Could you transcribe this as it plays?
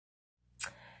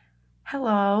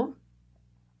Hello.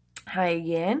 Hi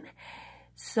again.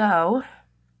 So,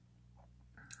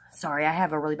 sorry, I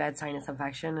have a really bad sinus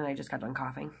infection and I just got done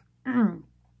coughing.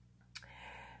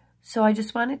 So I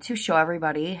just wanted to show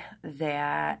everybody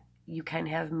that you can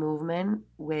have movement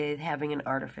with having an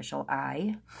artificial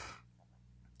eye.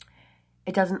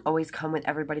 It doesn't always come with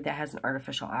everybody that has an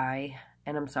artificial eye,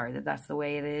 and I'm sorry that that's the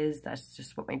way it is. That's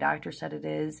just what my doctor said it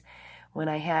is. When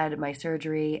I had my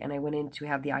surgery and I went in to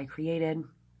have the eye created,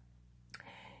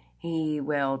 he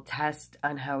will test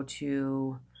on how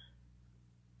to,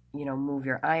 move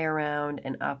your eye around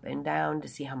and up and down to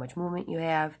see how much movement you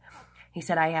have. He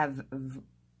said I have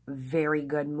very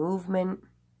good movement,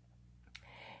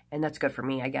 and that's good for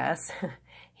me, I guess.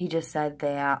 He just said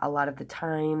that a lot of the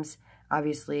times,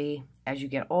 obviously, as you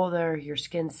get older, your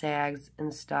skin sags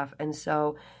and stuff, and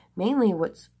so mainly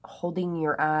what's holding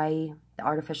your eye, the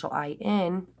artificial eye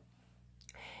in,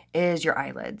 is your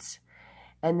eyelids.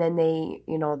 And then they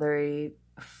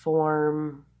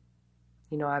form,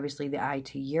 obviously the eye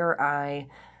to your eye,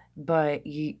 but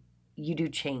you do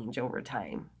change over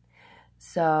time.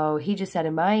 So he just said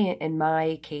in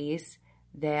my case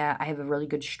that I have a really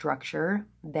good structure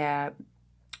that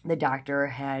the doctor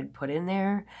had put in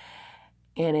there,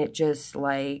 and it just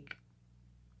my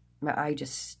eye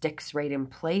just sticks right in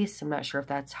place. I'm not sure if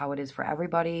that's how it is for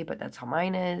everybody, but that's how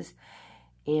mine is.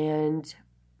 And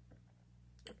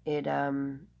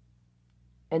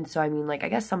so, I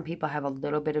guess some people have a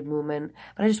little bit of movement,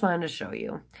 but I just wanted to show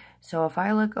you. So if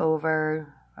I look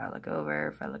over, if I look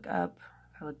up,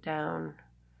 if I look down,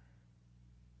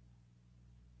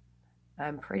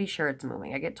 I'm pretty sure it's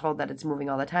moving. I get told that it's moving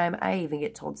all the time. I even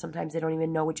get told sometimes they don't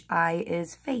even know which eye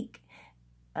is fake.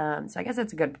 So I guess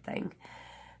that's a good thing.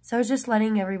 So I was just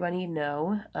letting everybody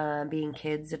know, being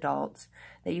kids, adults,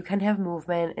 that you can have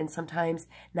movement, and sometimes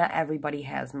not everybody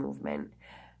has movement.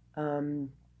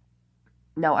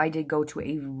 Now, I did go to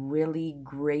a really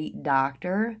great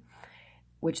doctor,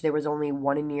 which there was only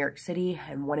one in New York City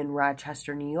and one in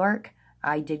Rochester, New York.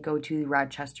 I did go to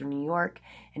Rochester, New York,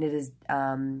 and it is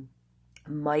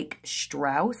Mike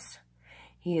Strauss.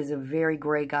 He is a very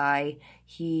great guy.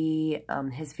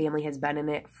 His family has been in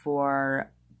it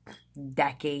for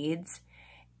decades.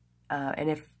 And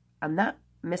if I'm not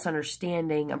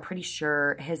misunderstanding, I'm pretty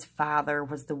sure his father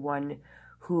was the one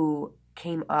who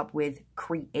came up with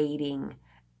creating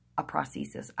a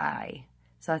prosthesis eye.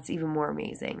 So that's even more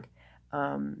amazing.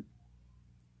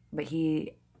 But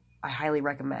I highly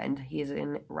recommend. He is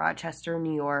in Rochester,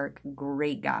 New York.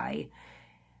 Great guy.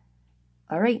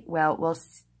 All right, well, we'll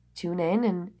tune in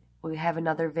and we have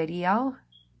another video.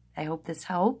 I hope this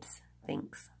helps.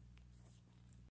 Thanks.